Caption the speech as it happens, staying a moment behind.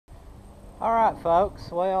Alright folks,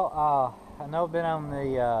 well I know I've been on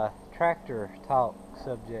the tractor talk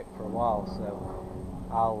subject for a while, so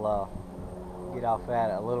I'll get off at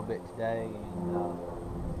it a little bit today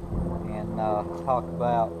and talk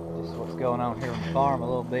about just what's going on here on the farm a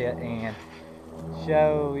little bit and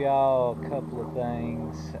show y'all a couple of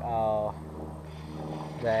things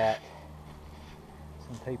that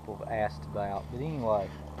some people have asked about. But anyway,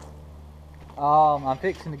 I'm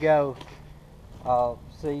fixing to go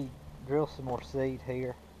drill some more seed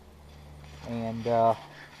here, and as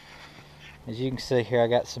you can see here, I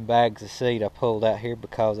got some bags of seed I pulled out here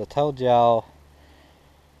because I told y'all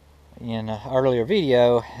in an earlier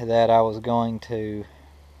video that I was going to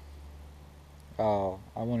I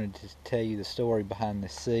wanted to tell you the story behind the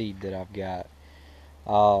seed that I've got.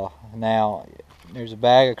 Now there's a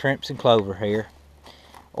bag of crimson clover here,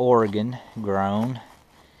 Oregon grown.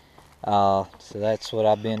 So that's what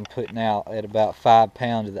I've been putting out at about 5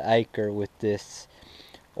 pounds to the acre with this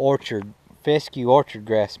fescue orchard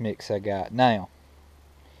grass mix I got. Now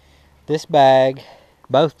this bag,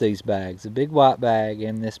 both these bags, the big white bag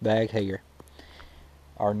and this bag here,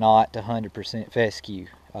 are not 100% fescue.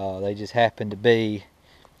 They just happen to be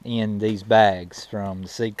in these bags from the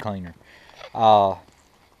seed cleaner.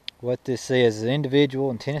 What this is an individual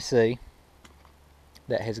in Tennessee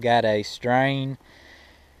that has got a strain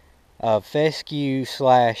of fescue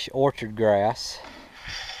slash orchard grass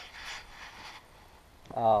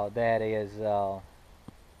that is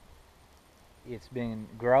it's been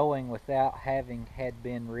growing without having to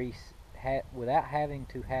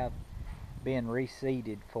have been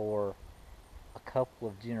reseeded for a couple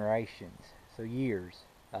of generations, so years.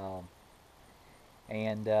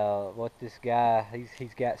 And what this guy,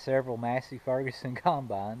 he's got several Massey Ferguson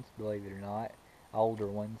combines, believe it or not, older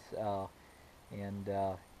ones. And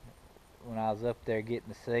when I was up there getting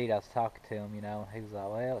the seed, I was talking to him, he was like,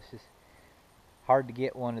 well, it's just hard to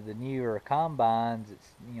get one of the newer combines. It's,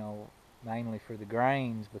 mainly for the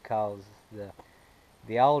grains, because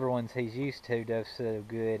the older ones he's used to does so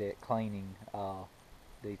good at cleaning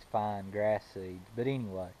these fine grass seeds. But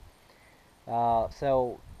anyway,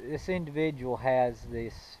 so this individual has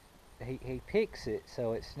this, he picks it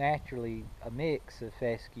so it's naturally a mix of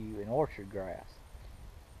fescue and orchard grass.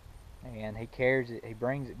 And he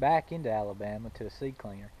brings it back into Alabama to a seed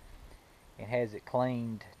cleaner and has it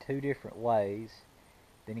cleaned 2 different ways.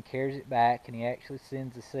 Then he carries it back and he actually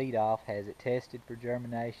sends the seed off, has it tested for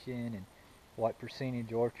germination and what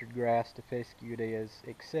percentage orchard grass to fescue it is,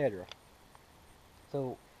 etc.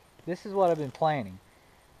 So this is what I've been planning.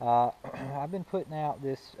 I've been putting out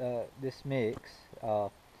this mix,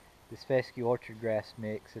 this fescue orchard grass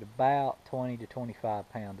mix, at about 20 to 25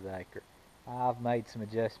 pounds an acre. I've made some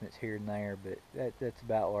adjustments here and there, but that's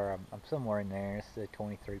about where I'm somewhere in there. It's a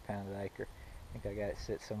 23 pounds an acre. I think I got it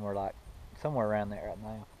set somewhere around there right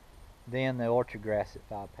now. Then the orchard grass at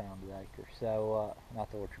 5 pounds an acre. So not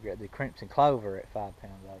the orchard grass, the crimson clover at 5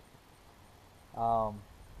 pounds an acre.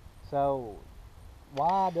 So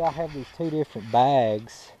why do I have these 2 different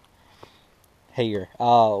bags here?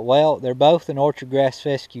 Well, they're both an orchard grass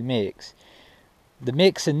fescue mix. The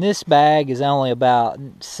mix in this bag is only about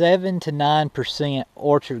 7 to 9%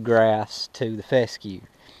 orchard grass to the fescue.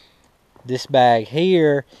 This bag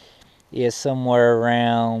here is somewhere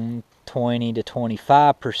around 20 to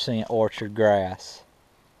 25% orchard grass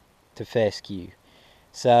to fescue.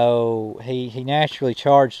 So he naturally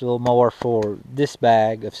charged a little more for this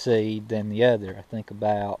bag of seed than the other. I think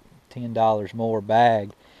about $10 more a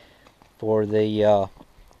bag for the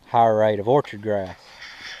higher rate of orchard grass.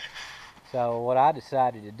 So what I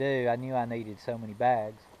decided to do, I knew I needed so many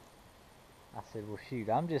bags. I said, well shoot,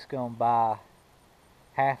 I'm just going to buy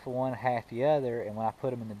half of one, half the other, and when I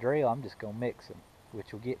put them in the drill, I'm just going to mix them,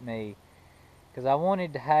 which will get me, because I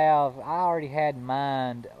already had in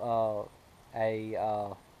mind a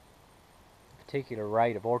particular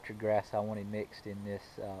rate of orchard grass I wanted mixed in this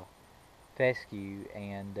fescue,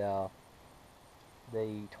 and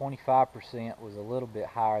the 25% was a little bit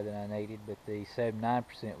higher than I needed, but the 79%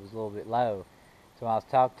 was a little bit low. So when I was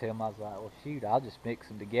talking to him, I was like, well shoot, I'll just mix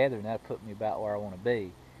them together and that'll put me about where I want to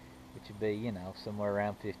be, which would be, somewhere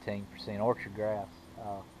around 15% orchard grass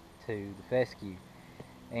to the fescue.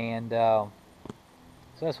 And so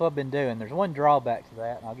that's what I've been doing. There's one drawback to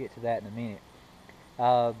that, and I'll get to that in a minute.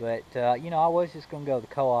 I was just going to go to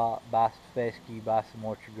the co-op, buy some fescue, buy some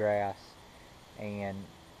orchard grass, and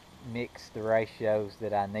mix the ratios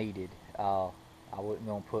that I needed. I wasn't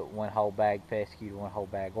going to put one whole bag fescue to one whole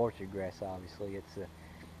bag orchard grass. Obviously,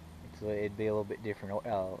 it'd be a little bit different.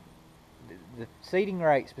 The seeding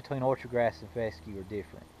rates between orchard grass and fescue are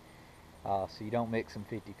different. So you don't mix them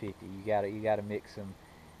 50-50. You gotta mix them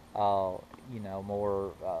you know,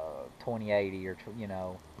 more 2080 or you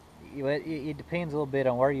know, it depends a little bit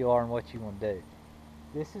on where you are and what you want to do.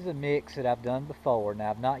 This is a mix that I've done before. Now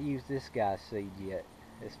I've not used this guy's seed yet.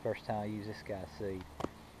 It's the first time I use this guy's seed.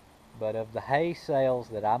 But of the hay sales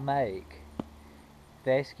that I make,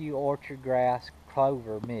 fescue, orchard grass,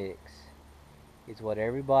 clover mix is what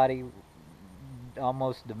everybody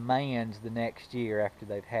almost demands the next year after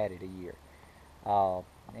they've had it a year.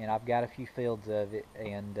 And I've got a few fields of it,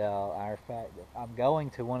 and in fact, I'm going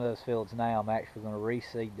to one of those fields now. I'm actually going to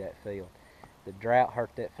reseed that field. The drought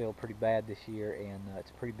hurt that field pretty bad this year, and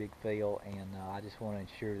it's a pretty big field, and I just want to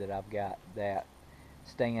ensure that I've got that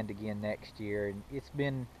stand again next year. And it's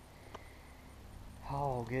been,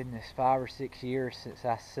 oh goodness, 5 or 6 years since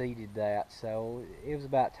I seeded that, so it was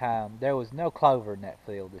about time. There was no clover in that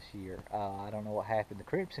field this year. I don't know what happened. The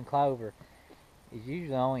crimson clover is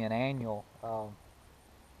usually only an annual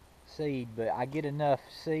seed, but I get enough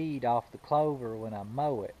seed off the clover when I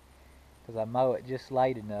mow it, because I mow it just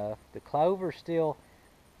late enough. The clover's still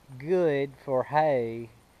good for hay,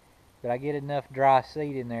 but I get enough dry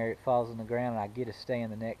seed in there, it falls on the ground, and I get a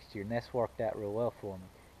stand the next year, and that's worked out real well for me.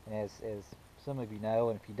 And as some of you know,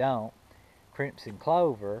 and if you don't, crimson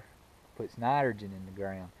clover puts nitrogen in the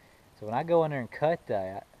ground. So when I go in there and cut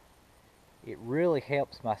that, it really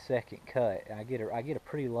helps my second cut. I get a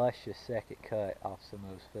pretty luscious second cut off some of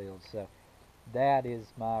those fields. So that is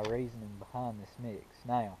my reasoning behind this mix.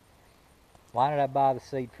 Now, why did I buy the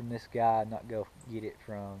seed from this guy and not go get it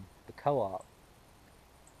from the co-op?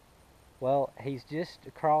 Well, he's just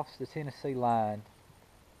across the Tennessee line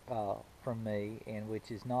from me, and which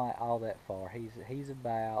is not all that far. He's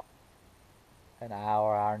about an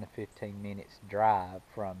hour and 15 minutes drive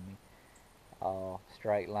from me.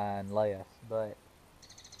 Straight line left, but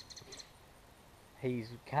he's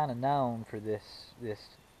kind of known for this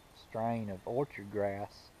strain of orchard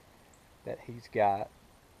grass that he's got,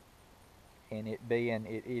 and it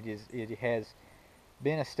has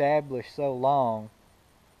been established so long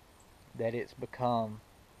that it's become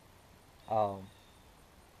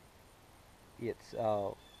it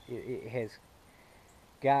has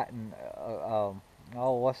gotten oh,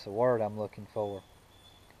 what's the word I'm looking for?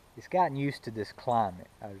 It's gotten used to this climate.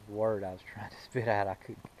 That was the word I was trying to spit out. I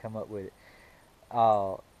couldn't come up with it.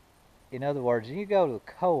 In other words, you go to the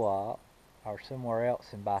co-op or somewhere else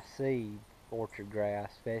and buy seed, orchard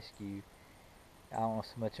grass, fescue. I don't know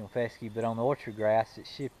so much on fescue, but on the orchard grass,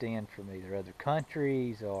 it's shipped in from either other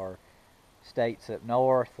countries or states up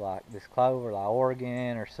north, like this clover, like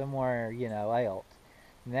Oregon, or somewhere, you know, else.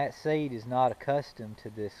 And that seed is not accustomed to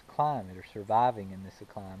this climate or surviving in this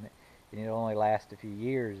climate, and it'll only last a few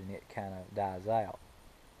years and it kind of dies out.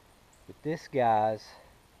 But this guy's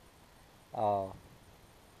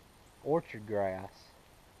orchard grass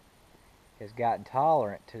has gotten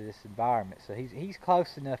tolerant to this environment, so he's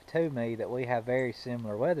close enough to me that we have very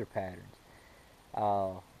similar weather patterns.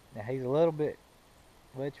 Now he's a little bit,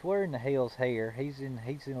 which we're in the hills here. He's in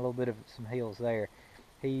a little bit of some hills there.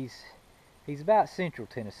 He's about central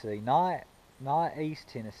Tennessee, not East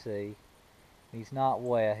Tennessee. He's not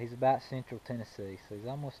west. He's about central Tennessee, so he's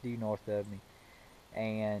almost due north of me.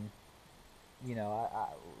 And you know,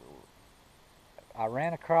 I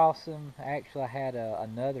ran across him. Actually, I had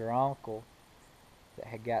another uncle that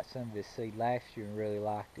had got some of his seed last year and really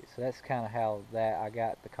liked it. So that's kind of how I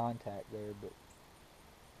got the contact there. But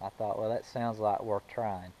I thought, well, that sounds like worth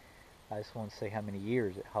trying. I just want to see how many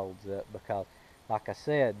years it holds up, because, like I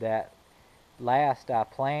said, that last I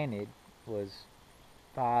planted was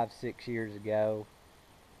 5-6 years ago.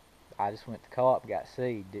 I just went to co-op, got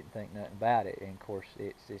seed, didn't think nothing about it, and of course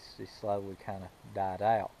it's slowly kind of died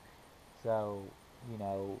out. So, you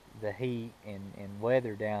know, the heat and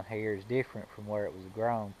weather down here is different from where it was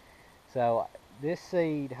grown. So this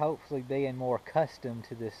seed, hopefully being more accustomed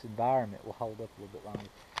to this environment, will hold up a little bit longer.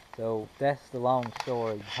 So that's the long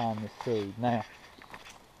story behind this seed. Now,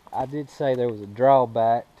 I did say there was a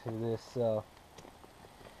drawback to this. If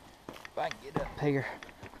I can get up here.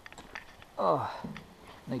 Oh,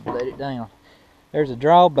 I need to let it down. There's a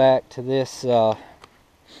drawback to this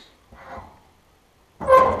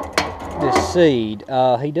this seed.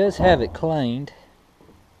 He does have it cleaned,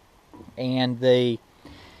 and the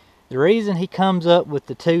reason he comes up with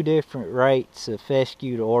the two different rates of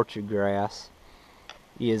fescue to orchard grass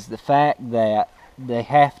is the fact that they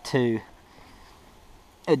have to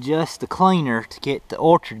adjust the cleaner to get the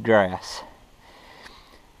orchard grass.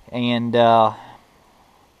 And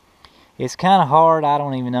it's kind of hard. I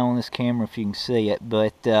don't even know on this camera if you can see it,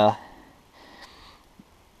 but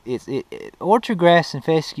orchard grass and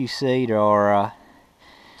fescue seed are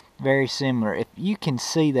very similar. If you can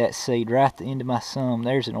see that seed right at the end of my thumb,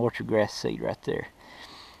 there's an orchard grass seed right there.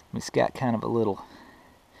 It's got kind of a little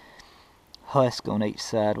husk on each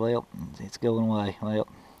side. Well, it's going away. Well,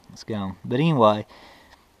 it's gone. But anyway,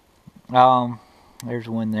 there's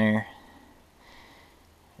one there.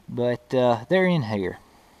 But they're in here.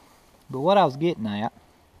 But what I was getting at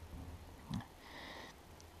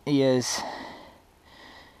is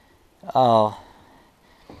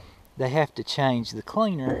they have to change the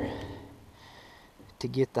cleaner to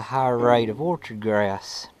get the higher rate of orchard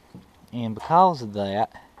grass, and because of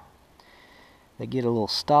that they get a little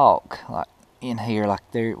stalk like in here,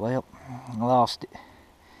 like there. Well, I lost it.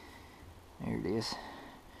 There it is.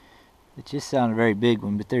 It just sounded a very big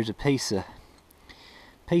one, but there's a piece of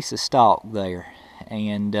stalk there,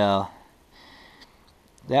 and that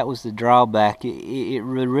was the drawback. It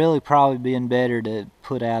would really probably been better to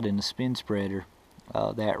put out in the spin spreader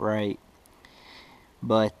that rate,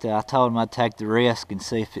 but I told him I'd take the risk and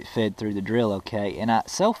see if it fed through the drill okay. And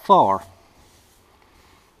so far,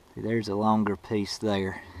 see, there's a longer piece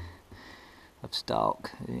there of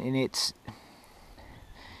stalk, and it's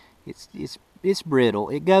brittle.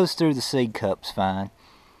 It goes through the seed cups fine,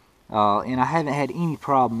 and I haven't had any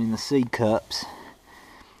problem in the seed cups.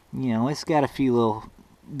 You know, it's got a few little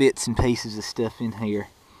bits and pieces of stuff in here,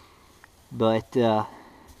 but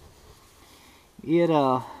it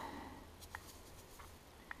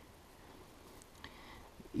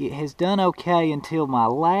has done okay until my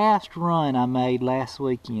last run I made last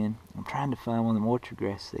weekend. I'm trying to find one of them orchard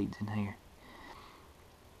grass seeds in here.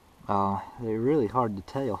 They're really hard to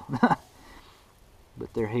tell,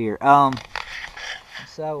 but they're here.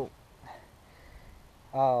 So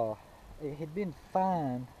it had been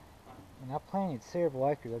fine, and I planted several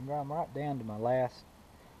acres. I'm right down to my last.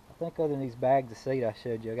 I think other than these bags of seed I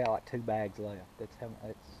showed you, I got like 2 bags left. That's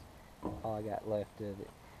all I got left of it.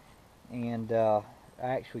 And I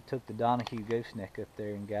actually took the Donahue gooseneck up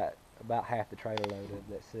there and got about half the trailer load of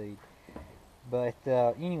that seed. But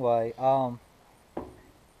anyway,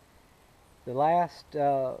 the last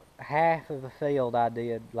half of the field I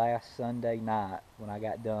did last Sunday night when I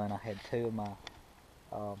got done. I had 2 of my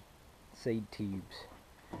seed tubes.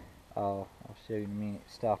 I'll show you in a minute.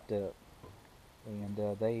 Stopped up, and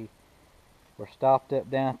they were stopped up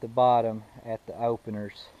down at the bottom at the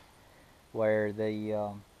openers where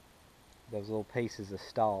the those little pieces of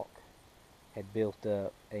stalk had built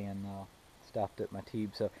up and stopped up my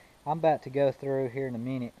tube. So I'm about to go through here in a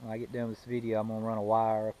minute. When I get done with this video, I'm gonna run a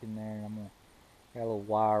wire up in there, and I'm gonna got a little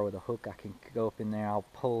wire with a hook I can go up in there. I'll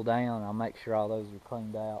pull down. I'll make sure all those are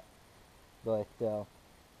cleaned out. But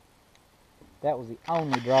that was the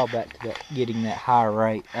only drawback to getting that higher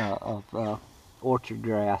rate of orchard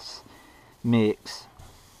grass mix.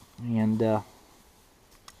 And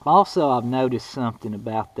also I've noticed something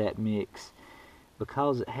about that mix.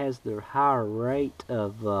 Because it has the higher rate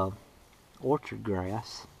of orchard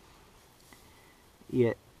grass,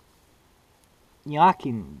 I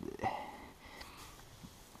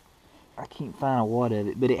can't find a watt of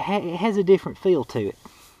it, but it has a different feel to it.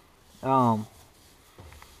 I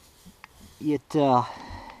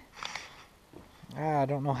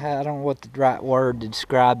don't know what the right word to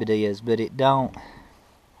describe it is, but it don't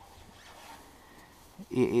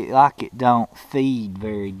feed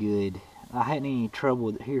very good. I hadn't any trouble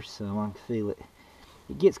with it. Here's some. I can feel it.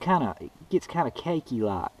 It gets kind of cakey,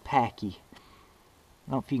 like packy.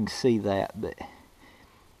 I don't know if you can see that, but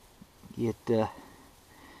it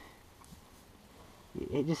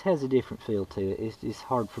just has a different feel to it. It's just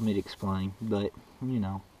hard for me to explain, but you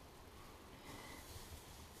know.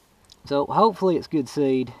 So hopefully it's good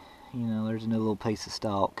seed. You know, there's another little piece of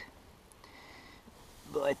stalk,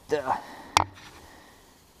 but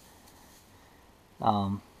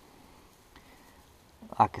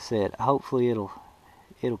like I said, hopefully it'll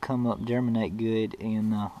come up, germinate good,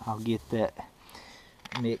 and I'll get that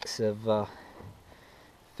mix of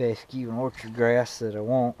fescue and orchard grass that I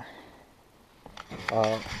want.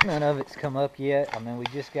 None of it's come up yet. I mean, we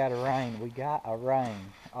just got a rain. We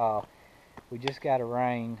just got a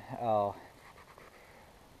rain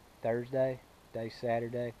Thursday,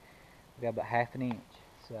 Saturday. We got about half an inch,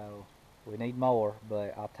 so we need more,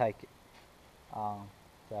 but I'll take it.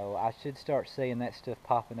 So I should start seeing that stuff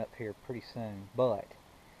popping up here pretty soon. But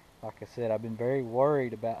like I said, I've been very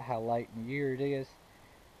worried about how late in the year it is.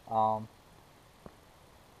 I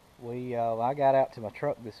got out to my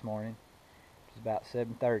truck this morning. It was about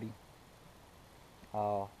 7:30.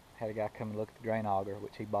 Had a guy come and look at the grain auger,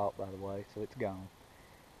 which he bought, by the way, so it's gone.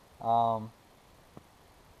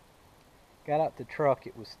 Got out the truck.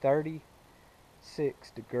 It was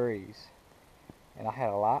 36 degrees. and I had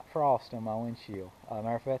a light frost on my windshield.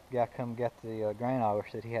 Matter of fact, the guy come get the grain auger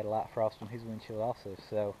said he had a light frost on his windshield also.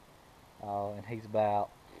 So, and he's about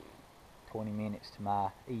 20 minutes to my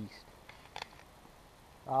east.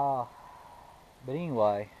 But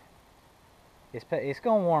anyway, it's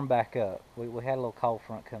gonna warm back up. We had a little cold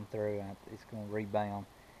front come through, and it's gonna rebound.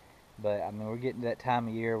 But I mean, we're getting to that time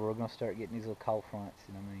of year where we're gonna start getting these little cold fronts,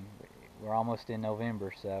 and I mean, we're almost in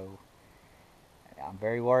November, so I'm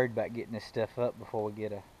very worried about getting this stuff up before we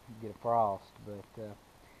get a frost. But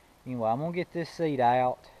anyway, I'm gonna get this seed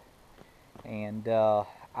out, and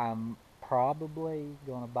I'm probably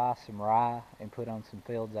gonna buy some rye and put on some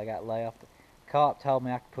fields I got left. Co-op told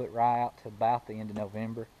me I could put rye out to about the end of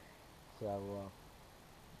November, so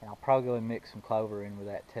and I'll probably go and mix some clover in with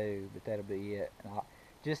that too. But that'll be it. And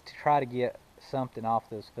just to try to get something off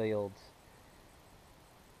those fields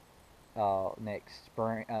next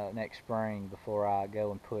spring before I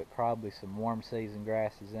go and put probably some warm season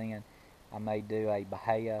grasses in. I may do a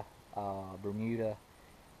Bahia Bermuda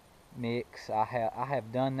mix. I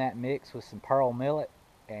have done that mix with some pearl millet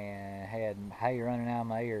and had hay running out of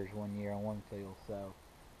my ears one year on one field. So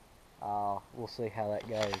we'll see how that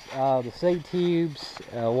goes. The seed tubes,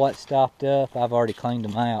 what stopped up, I've already cleaned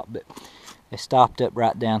them out, but they stopped up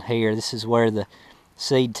right down here. This is where the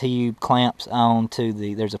seed tube clamps on to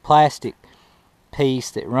there's a plastic piece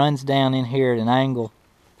that runs down in here at an angle.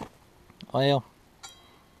 Well,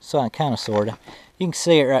 so kind of sorta. You can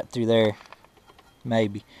see it right through there,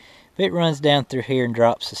 maybe. If it runs down through here and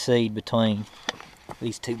drops the seed between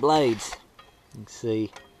these two blades, you can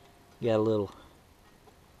see you got a little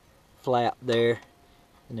flap there,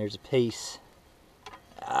 and there's a piece.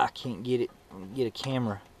 I can't get a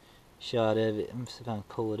camera shot of it. Let me see if I can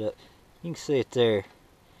pull it up. You can see it there.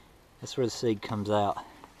 That's where the seed comes out.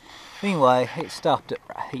 Anyway, it stopped up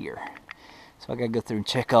right here, so I gotta go through and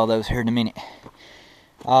check all those here in a minute.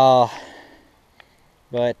 But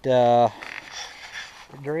the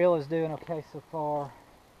drill is doing okay so far.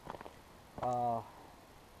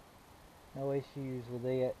 No issues with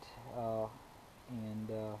it. And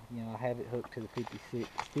you know, I have it hooked to the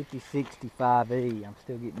 5065E. I'm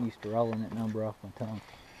still getting used to rolling that number off my tongue.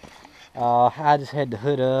 I just had the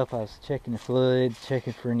hood up. I was checking the fluids,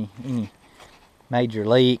 checking for any major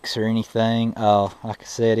leaks or anything. Like I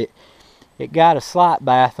said, it got a slight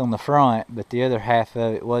bath on the front, but the other half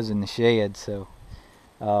of it was in the shed, so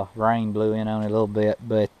rain blew in on it a little bit,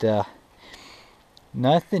 but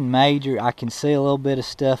nothing major. I can see a little bit of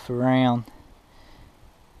stuff around.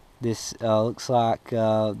 This looks like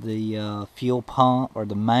the fuel pump or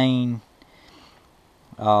the main.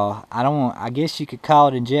 I guess you could call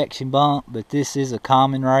it injection bump, but this is a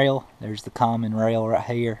common rail. There's the common rail right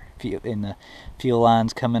here, and the fuel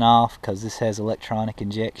lines coming off, because this has electronic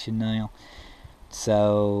injection now.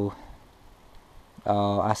 So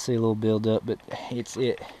I see a little build up, but it's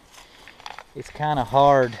kind of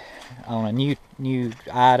hard on a new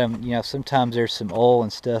item. You know, sometimes there's some oil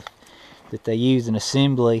and stuff that they use in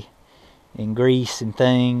assembly and grease and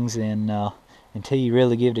things, and until you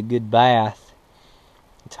really give it a good bath,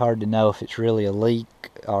 it's hard to know if it's really a leak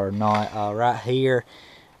or not. Right here,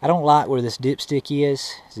 I don't like where this dipstick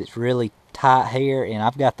is. It's really tight here, and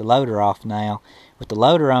I've got the loader off now. With the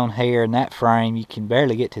loader on here and that frame, you can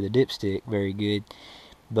barely get to the dipstick very good.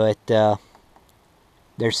 But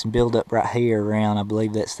there's some buildup right here around. I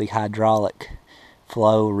believe that's the hydraulic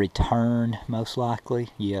flow return, most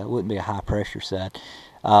likely. Yeah, it wouldn't be a high pressure side,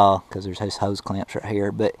 because there's those hose clamps right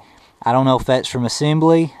here. But I don't know if that's from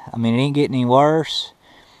assembly. I mean, it ain't getting any worse.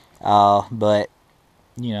 But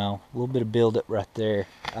you know, a little bit of buildup right there.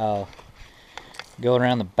 Going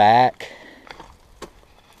around the back,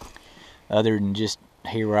 other than just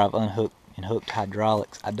here where I've unhooked and hooked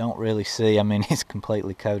hydraulics, I don't really see. I mean, it's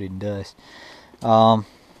completely coated in dust. But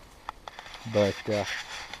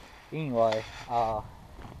anyway,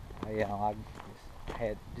 you know,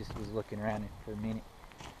 I just was looking around it for a minute.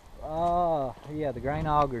 Yeah, the grain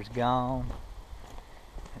auger's gone.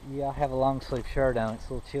 Yeah, I have a long sleeve shirt on. It's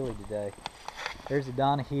a little chilly today. There's a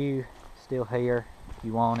Donahue still here. If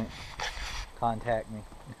you want it, contact me.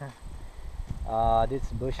 I did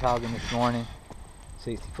some bush hogging this morning.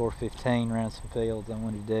 6415 around some fields I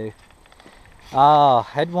wanted to do.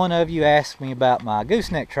 Had one of you ask me about my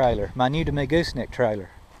gooseneck trailer, my new to me gooseneck trailer.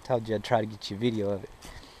 I told you I'd try to get you a video of it.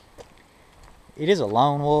 It is a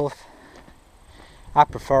Lone Wolf. I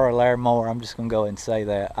prefer a Larimore. I'm just going to go ahead and say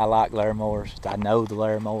that. I like Larimores. I know the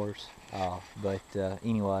Larimores.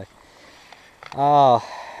 Anyway.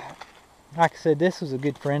 Like I said, this was a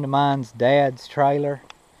good friend of mine's dad's trailer.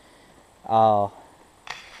 I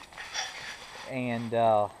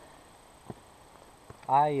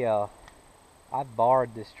I've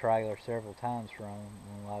borrowed this trailer several times from him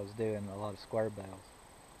when I was doing a lot of square bales,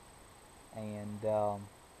 and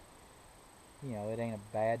you know, it ain't a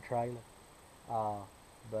bad trailer,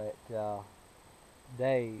 but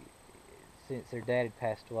they, since their dad had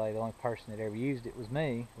passed away, the only person that ever used it was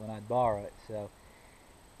me when I'd borrow it. So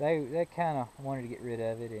they kind of wanted to get rid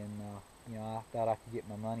of it, and you know, I thought I could get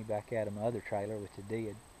my money back out of my other trailer, which I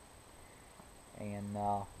did. And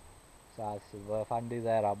so I said, well, if I can do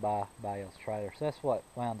that, I'll buy else trailer. So that's what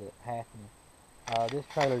wound up happening. This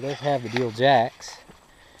trailer does have the dual jacks,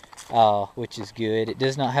 which is good. It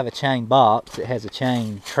does not have a chain box. It has a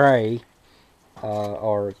chain tray,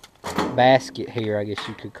 or basket here, I guess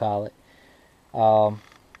you could call it.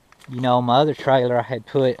 You know, my other trailer, I had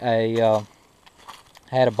put a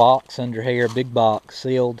had a box under here, a big box,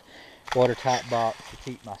 sealed, watertight box to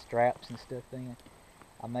keep my straps and stuff in.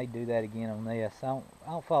 I may do that again on this. I don't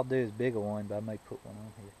know if I'll do as big a one, but I may put one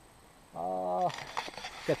on here.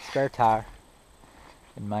 Got the spare tire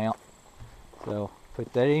and mount. So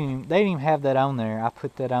put that. They didn't even have that on there. I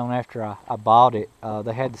put that on after I bought it.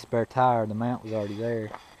 They had the spare tire. The mount was already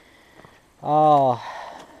there.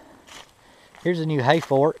 Here's a new hay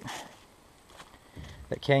fork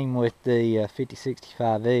that came with the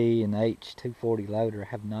 5065E and the H240 loader. I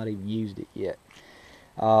have not even used it yet.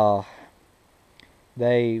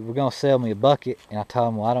 They were going to sell me a bucket, and I told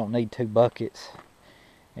them, well, I don't need 2 buckets.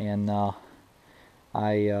 And I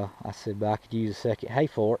said, but I could use a second hay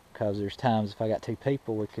fork, because there's times if I got 2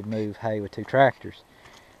 people, we could move hay with 2 tractors.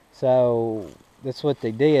 So that's what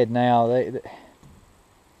they did. Now,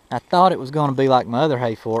 I thought it was going to be like my other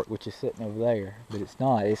hay fork, which is sitting over there, but it's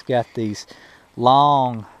not. It's got these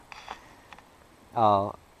long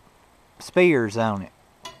spears on it.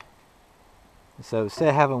 So instead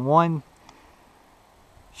of having one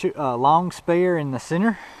long spear in the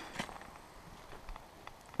center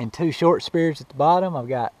and 2 short spears at the bottom, I've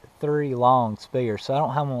got 3 long spears. So I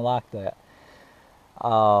don't have one like that.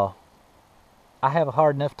 I have a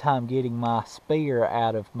hard enough time getting my spear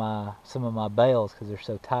out of some of my bales because they're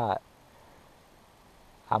so tight.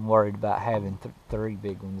 I'm worried about having 3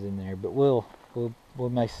 big ones in there, but we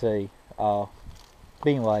may see. But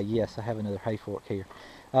anyway, yes, I have another hay fork here.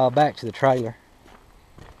 Back to the trailer.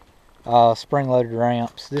 Spring-loaded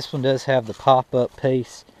ramps. This one does have the pop-up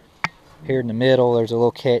piece here in the middle. There's a little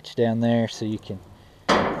catch down there, so you can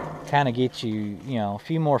kind of get you know, a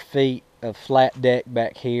few more feet of flat deck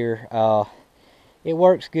back here. It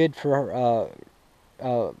works good for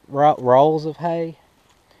rolls of hay.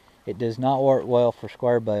 It does not work well for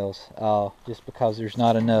square bales, just because there's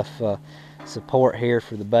not enough support here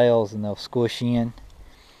for the bales, and they'll squish in.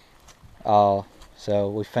 So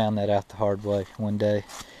we found that out the hard way one day.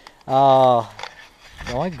 The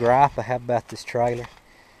only gripe I have about this trailer,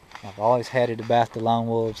 I've always had it about the Lone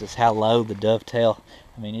Wolves, is how low the dovetail.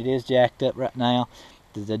 I mean, it is jacked up right now.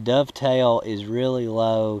 The dovetail is really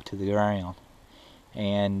low to the ground,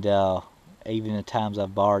 and even the times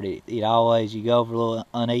I've borrowed it, you go over a little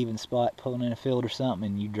uneven spot pulling in a field or something,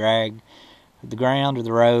 and you drag the ground or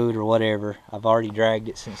the road or whatever. I've already dragged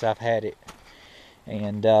it since I've had it,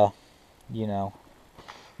 and you know,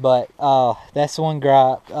 but that's the one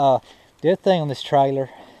gripe. The other thing on this trailer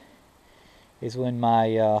is when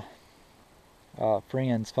my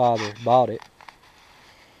friend's father bought it,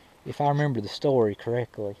 if I remember the story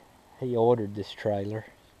correctly, he ordered this trailer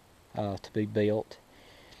to be built,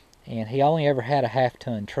 and he only ever had a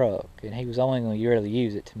half-ton truck, and he was only going to really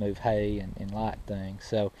use it to move hay and light things.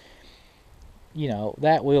 So, you know,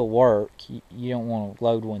 that will work. You don't want to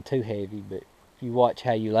load one too heavy, but if you watch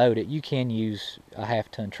how you load it, you can use a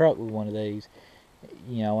half-ton truck with one of these,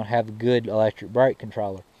 you know, and have a good electric brake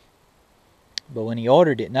controller. But when he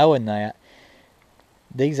ordered it, knowing that,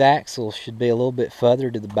 these axles should be a little bit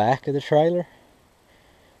further to the back of the trailer,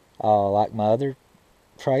 like my other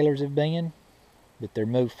trailers have been, but they're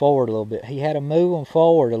moved forward a little bit. He had to move them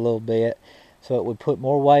forward a little bit so it would put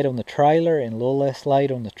more weight on the trailer and a little less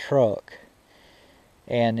weight on the truck.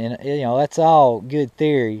 And you know, that's all good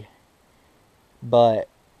theory, but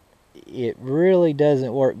it really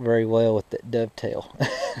doesn't work very well with that dovetail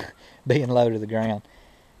being low to the ground,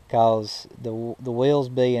 because the wheels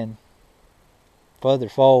being further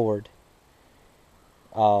forward,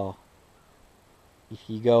 if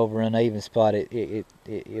you go over an uneven spot, it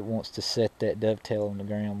wants to set that dovetail on the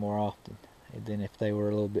ground more often than if they were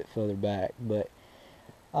a little bit further back. But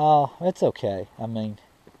that's okay. I mean,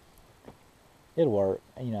 it'll work.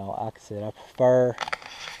 You know, like I said, I prefer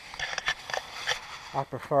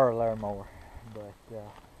Larimore, but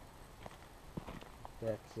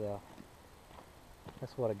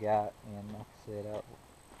that's what I got. And like I said,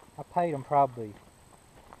 I paid them probably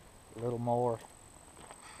a little more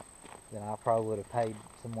than I probably would have paid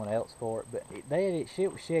someone else for it. But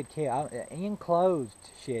it was shed kept, enclosed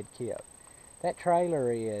shed kept. That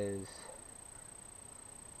trailer is,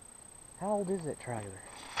 how old is that trailer?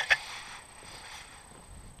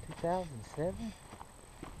 2007?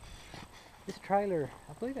 This trailer,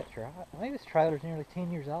 I believe that's right. I think this trailer's nearly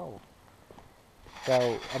 10 years old.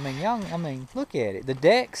 So, I mean, look at it. The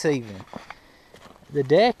deck's even. The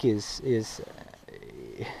deck is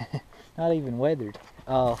not even weathered.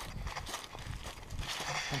 I'm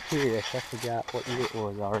curious. I forgot what year it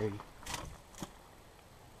was already.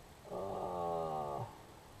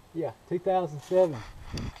 Yeah, 2007.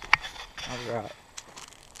 All right.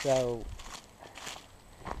 So,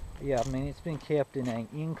 yeah, I mean, it's been kept in an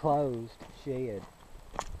enclosed shed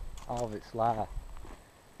all of its life.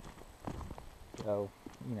 So,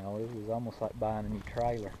 you know, it was almost like buying a new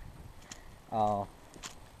trailer.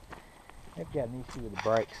 They've got an issue with the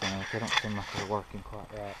brakes on it. They don't seem like they're working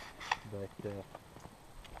quite right. But,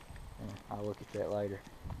 I'll look at that later.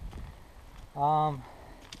 So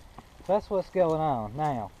that's what's going on.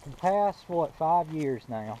 Now, for the past, 5 years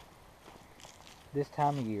now, this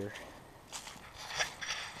time of year,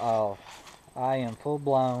 I am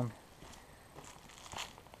full-blown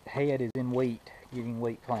head is in wheat, getting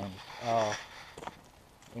wheat planted,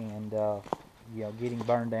 and you know, getting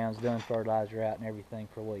burn downs, done fertilizer out and everything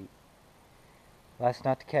for wheat. That's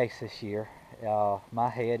not the case this year. My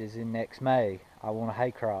head is in next May. I want a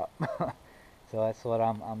hay crop, so that's what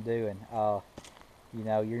I'm doing. You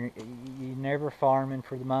know, you're never farming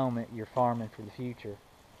for the moment. You're farming for the future.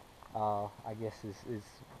 I guess is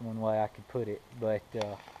one way I could put it, but.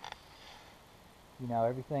 You know,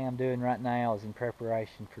 everything I'm doing right now is in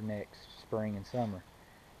preparation for next spring and summer.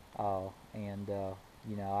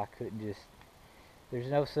 You know, I couldn't just,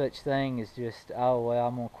 there's no such thing as just, oh, well,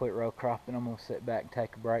 I'm going to quit row cropping, I'm going to sit back and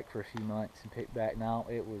take a break for a few months and pick back. No,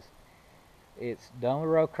 it's done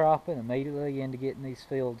with row cropping, immediately into getting these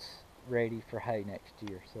fields ready for hay next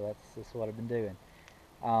year. So that's what I've been doing.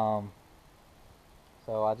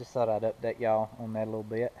 So I just thought I'd update y'all on that a little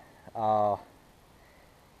bit.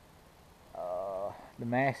 The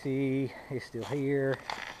Massey is still here.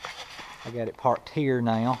 I got it parked here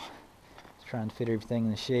now. Just trying to fit everything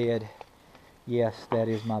in the shed. Yes, that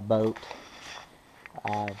is my boat.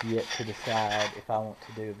 I've yet to decide if I want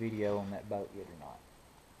to do a video on that boat yet or not.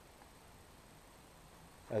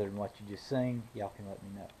 Other than what you just seen, y'all can let me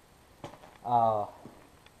know.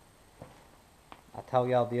 I told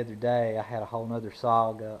y'all the other day I had a whole nother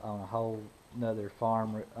saga on a whole nother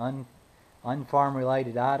unfarm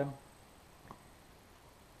related item.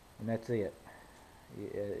 And that's it,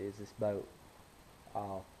 is this boat.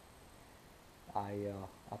 I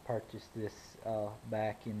purchased this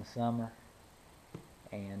back in the summer,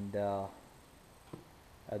 and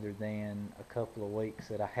other than a couple of weeks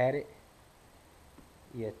that I had it,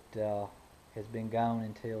 it has been gone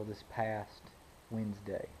until this past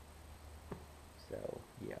Wednesday. So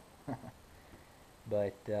yeah,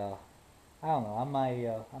 but I don't know.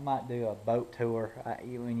 I might do a boat tour.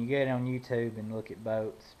 When you get on YouTube and look at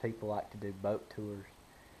boats, people like to do boat tours.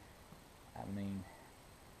 I mean,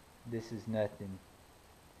 this is nothing.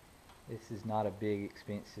 This is not a big,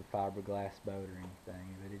 expensive fiberglass boat or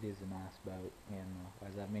anything, but it is a nice boat. And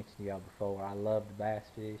as I mentioned to y'all before, I love the bass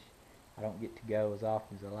fish. I don't get to go as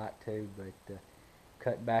often as I like to, but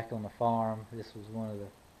cutting back on the farm, this was one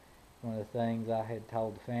of the things I had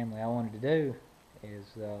told the family I wanted to do,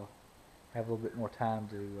 is have a little bit more time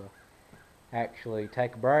to actually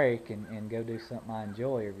take a break and go do something I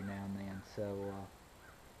enjoy every now and then. So,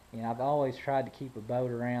 you know, I've always tried to keep a boat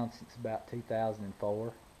around since about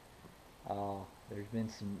 2004. There's been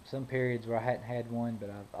some periods where I hadn't had one, but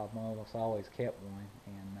I've almost always kept one.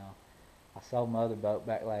 And I sold my other boat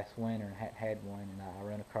back last winter and hadn't had one, and I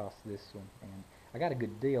run across this one, and I got a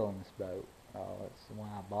good deal on this boat. That's why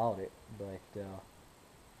I bought it, but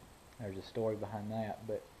there's a story behind that.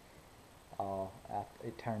 But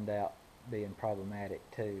it turned out being problematic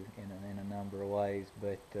too in a number of ways,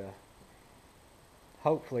 but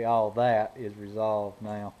hopefully all that is resolved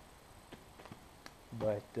now.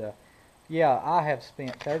 But yeah, I have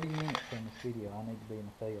spent 30 minutes on this video. I need to be in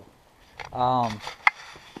the field.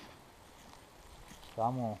 So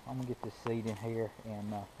I'm gonna get this seed in here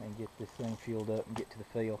and get this thing fueled up and get to the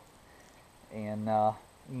field. And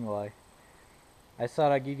anyway, I just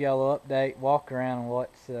thought I'd give y'all an update, walk around on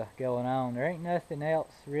what's going on. There ain't nothing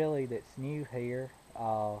else really that's new here.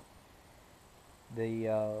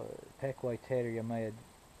 The Pequea Tedder, I may have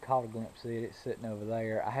caught a glimpse of it. It's sitting over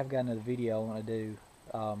there. I have got another video I want to do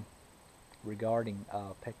regarding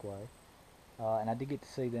Pequea. And I did get to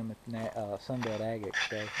see them at the Sunbelt Ag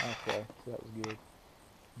Expo also, so that was good.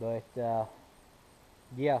 But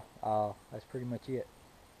yeah, that's pretty much it.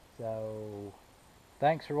 So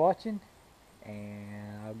thanks for watching,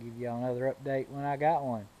 and I'll give y'all another update when I got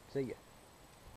one. See ya.